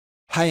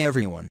Hi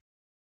everyone.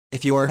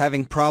 If you are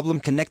having problem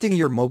connecting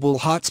your mobile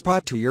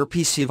hotspot to your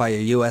PC via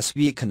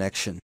USB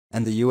connection,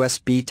 and the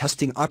USB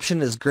testing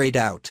option is grayed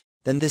out,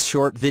 then this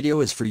short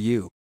video is for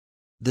you.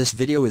 This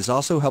video is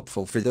also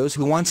helpful for those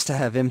who wants to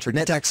have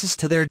internet access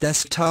to their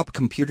desktop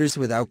computers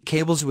without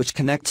cables which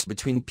connects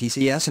between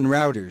PCs and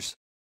routers.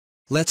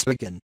 Let's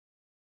begin.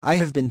 I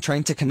have been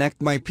trying to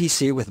connect my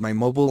PC with my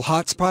mobile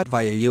hotspot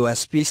via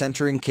USB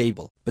centering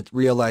cable, but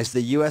realized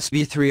the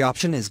USB 3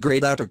 option is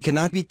grayed out or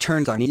cannot be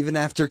turned on even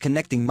after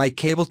connecting my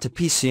cable to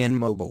PC and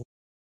mobile.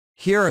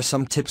 Here are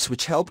some tips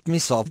which helped me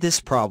solve this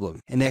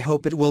problem, and I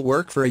hope it will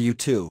work for you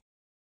too.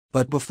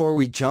 But before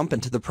we jump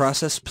into the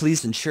process,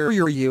 please ensure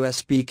your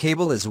USB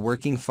cable is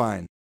working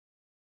fine.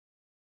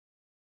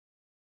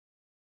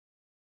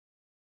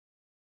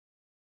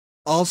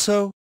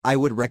 Also, I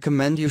would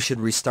recommend you should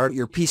restart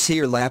your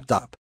PC or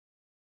laptop.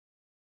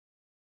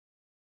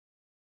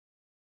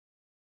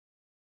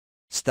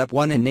 Step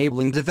 1.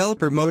 Enabling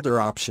developer mode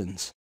or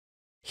options.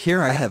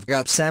 Here I have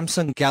got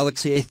Samsung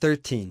Galaxy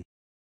A13.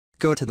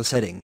 Go to the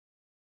setting.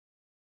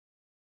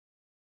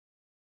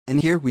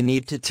 And here we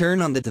need to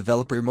turn on the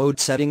developer mode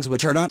settings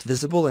which are not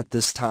visible at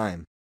this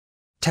time.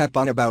 Tap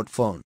on About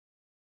Phone.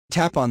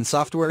 Tap on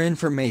Software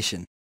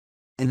Information.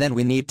 And then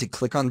we need to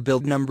click on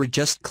build number.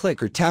 Just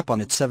click or tap on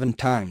it 7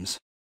 times.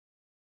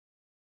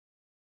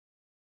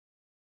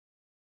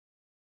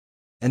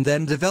 And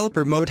then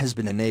developer mode has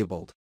been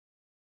enabled.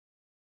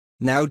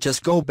 Now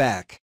just go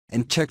back,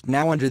 and check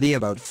now under the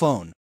About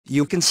Phone,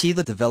 you can see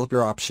the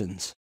developer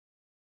options.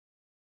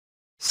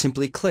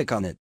 Simply click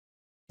on it.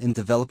 In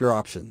developer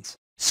options,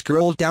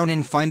 scroll down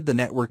and find the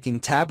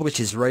networking tab which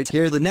is right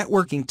here, the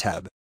networking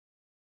tab.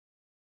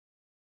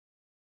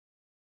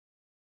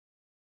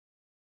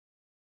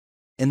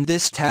 In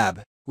this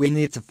tab, we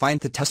need to find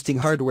the testing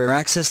hardware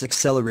access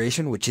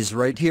acceleration which is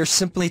right here.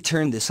 Simply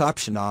turn this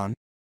option on.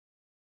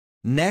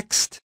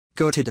 Next,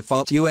 go to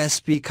default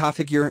USB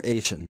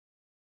configuration.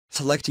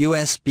 Select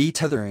USB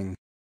tethering.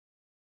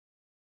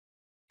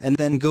 And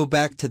then go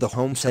back to the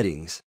home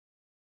settings.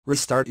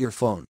 Restart your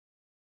phone.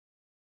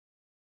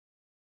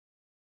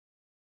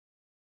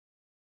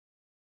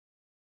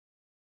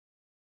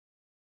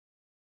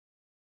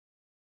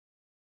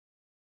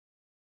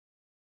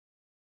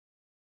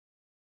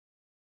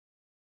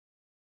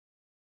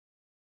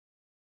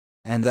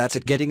 And that's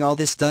it. Getting all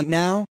this done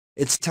now,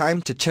 it's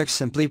time to check.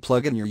 Simply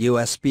plug in your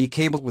USB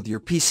cable with your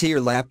PC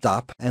or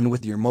laptop and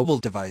with your mobile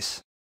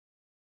device.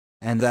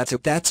 And that's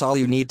it. That's all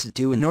you need to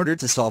do in order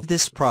to solve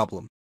this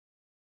problem.